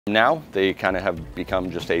Now they kind of have become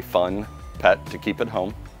just a fun pet to keep at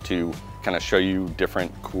home, to kind of show you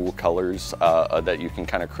different cool colors that you can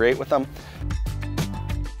kind of create with them.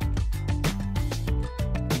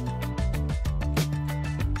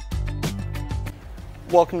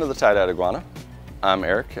 Welcome to the Tye-Dyed iguana. I'm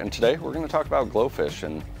Eric, and today we're going to talk about GloFish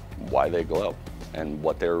and why they glow and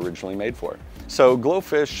what they're originally made for. So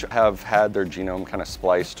GloFish have had their genome kind of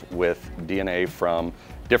spliced with DNA from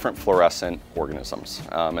different fluorescent organisms,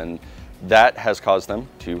 and that has caused them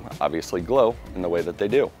to obviously glow in the way that they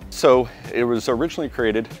do. So it was originally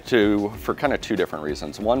created for kind of two different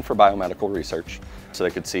reasons. One, for biomedical research, so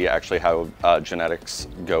they could see actually how genetics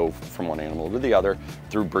go from one animal to the other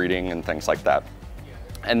through breeding and things like that.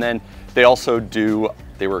 And then they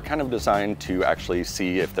were kind of designed to actually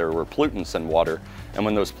see if there were pollutants in water, and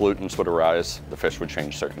when those pollutants would arise, the fish would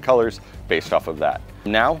change certain colors based off of that.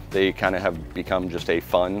 Now they kind of have become just a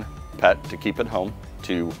fun pet to keep at home,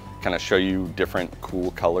 to kind of show you different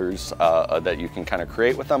cool colors that you can kind of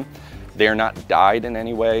create with them. They are not dyed in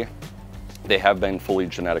any way. They have been fully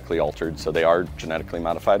genetically altered, so they are genetically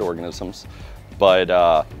modified organisms,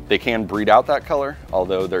 but they can breed out that color,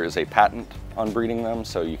 although there is a patent on breeding them,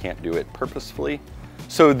 so you can't do it purposefully.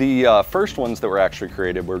 So the first ones that were actually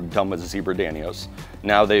created were done with zebra danios.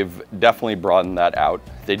 Now they've definitely broadened that out.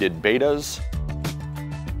 They did betas,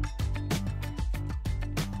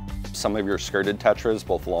 some of your skirted tetras,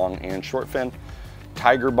 both long and short fin,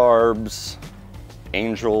 tiger barbs,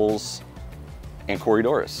 angels, and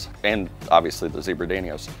corydoras, and obviously the zebra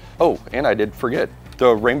danios. Oh, and I did forget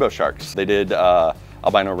the rainbow sharks. They did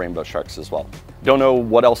albino rainbow sharks as well. Don't know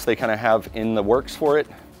what else they kind of have in the works for it,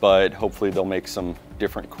 but hopefully they'll make some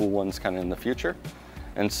different cool ones kind of in the future.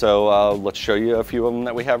 And so let's show you a few of them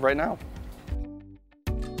that we have right now.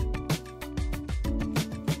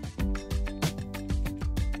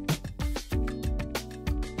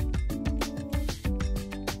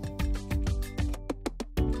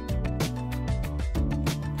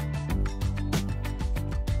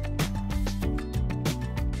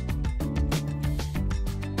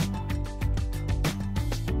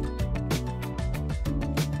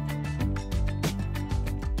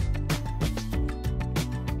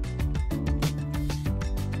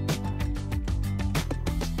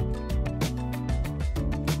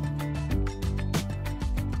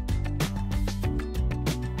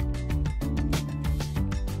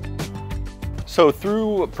 So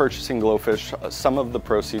through purchasing GloFish, some of the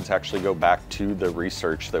proceeds actually go back to the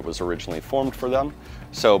research that was originally formed for them.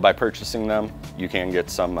 So by purchasing them, you can get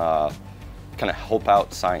some kind of help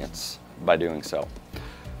out science by doing so.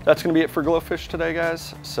 That's going to be it for GloFish today,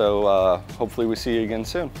 guys. So hopefully we see you again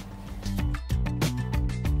soon.